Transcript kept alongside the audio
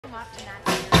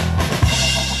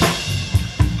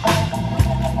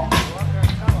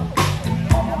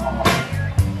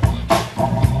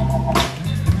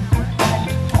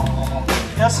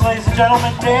Yes, ladies and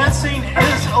gentlemen, dancing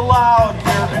is allowed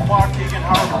here in Waukegan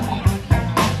Harbor.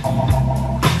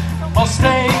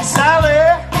 Mustang Sally.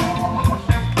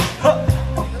 Huh.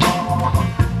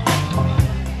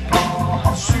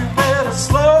 You better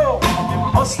slow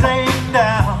your Mustang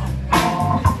down.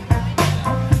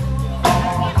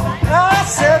 I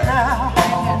said now,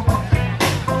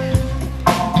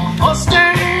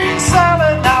 Mustang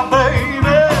Sally now,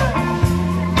 baby.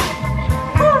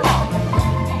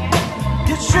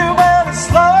 You better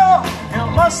slow your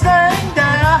Mustang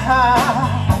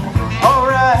down. All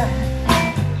right.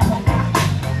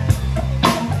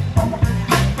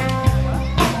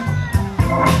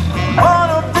 One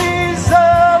of these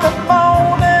early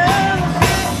mornings,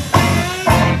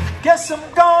 guess I'm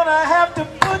gonna have to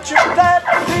put your flat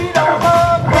feet on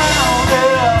the ground.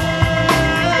 Yeah.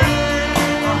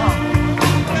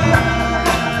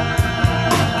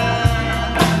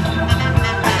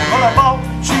 Well, I bought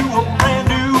you a brand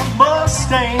new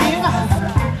Mustang, a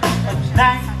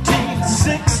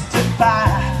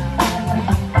 1965.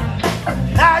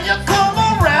 Now you come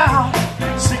around,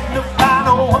 signifying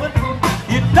a woman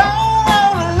you don't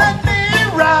want to let me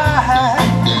ride.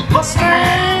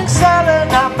 Mustang Sally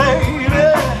now,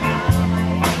 baby.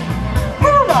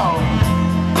 Hold on.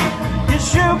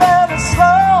 Yes, you better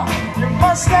slow your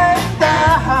Mustang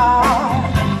down.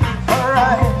 All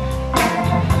right.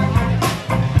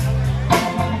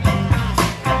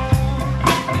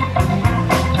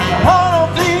 One of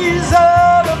these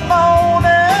early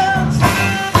mornings,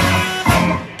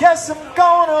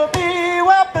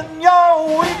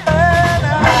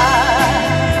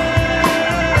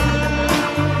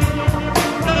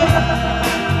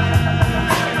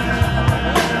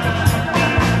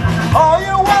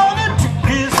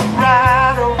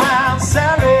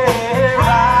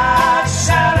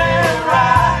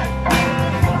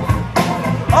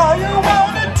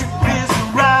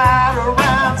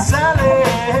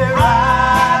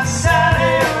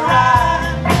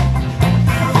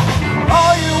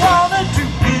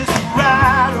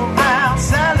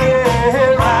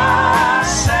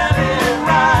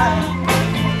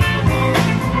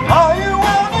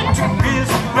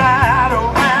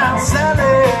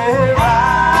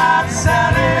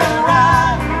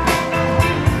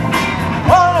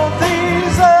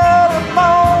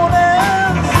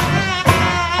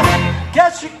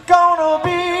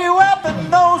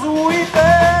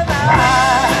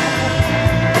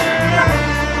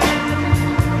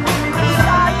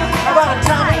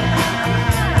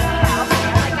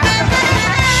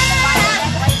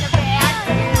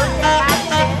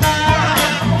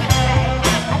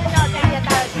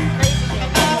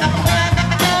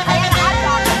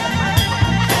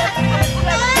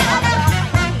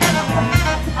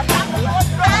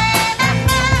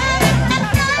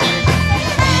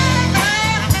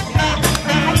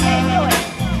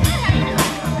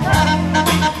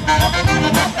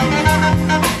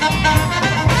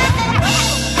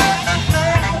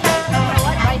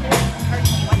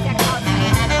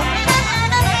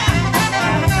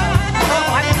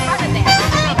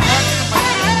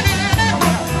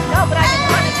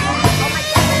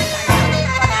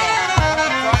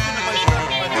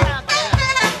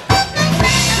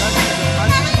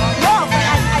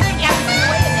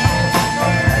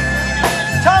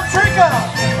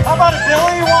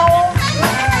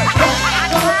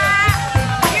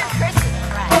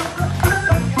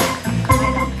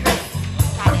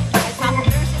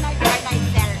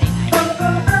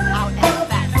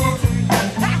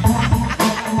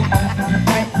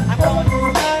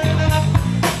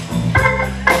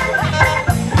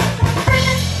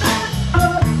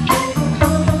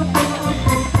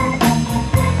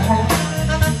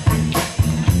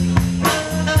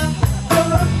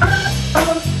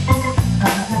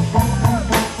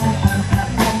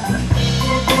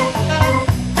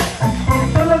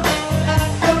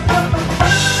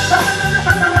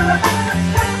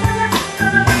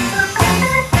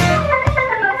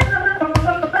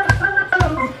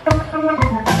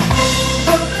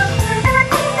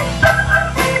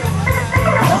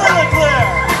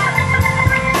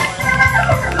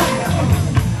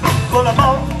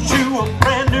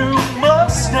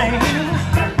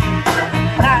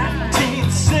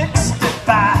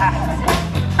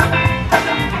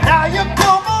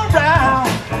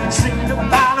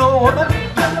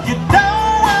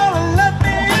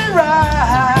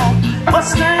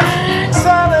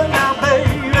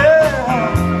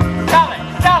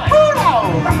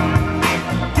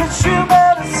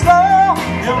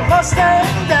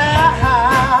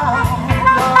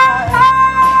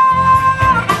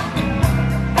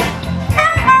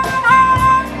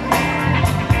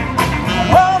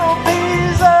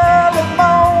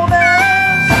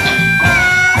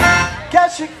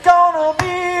 gonna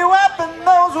be wiping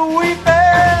those weeping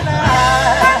eyes.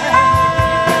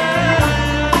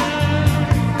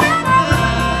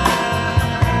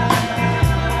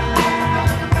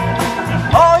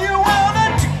 All you wanna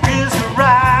do is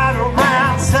ride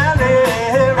around Sally,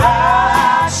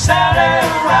 ride, Sally,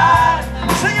 ride.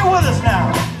 Sing it with us now.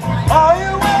 All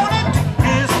you wanna do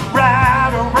is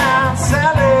ride around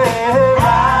Sally,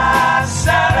 ride,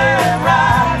 Sally,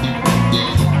 ride.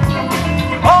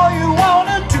 All you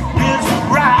wanna do is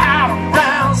ride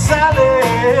around Sally,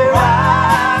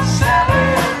 ride, Sally,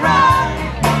 ride.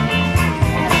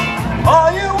 All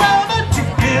you wanna do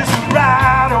is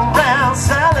ride around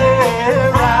Sally,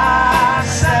 ride,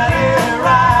 Sally,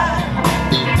 ride.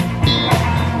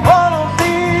 One of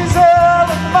these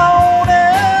early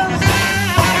mornings,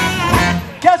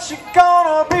 guess you're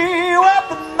gonna be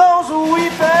wiping those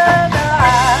weeping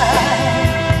eyes.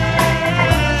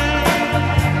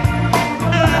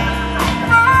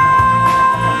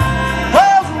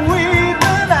 Those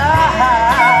weeping eyes.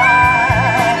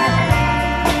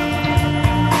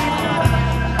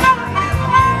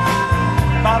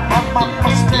 My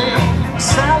Mustang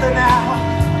Sally now.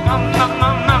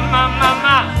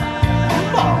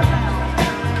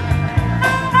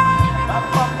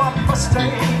 My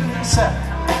Mustang Sally.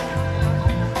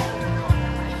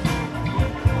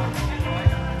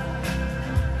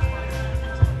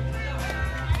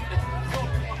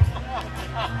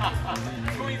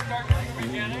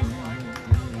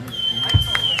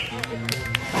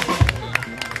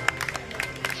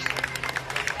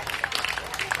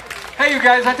 Hey, you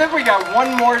guys, I think we got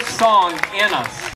one more song in us.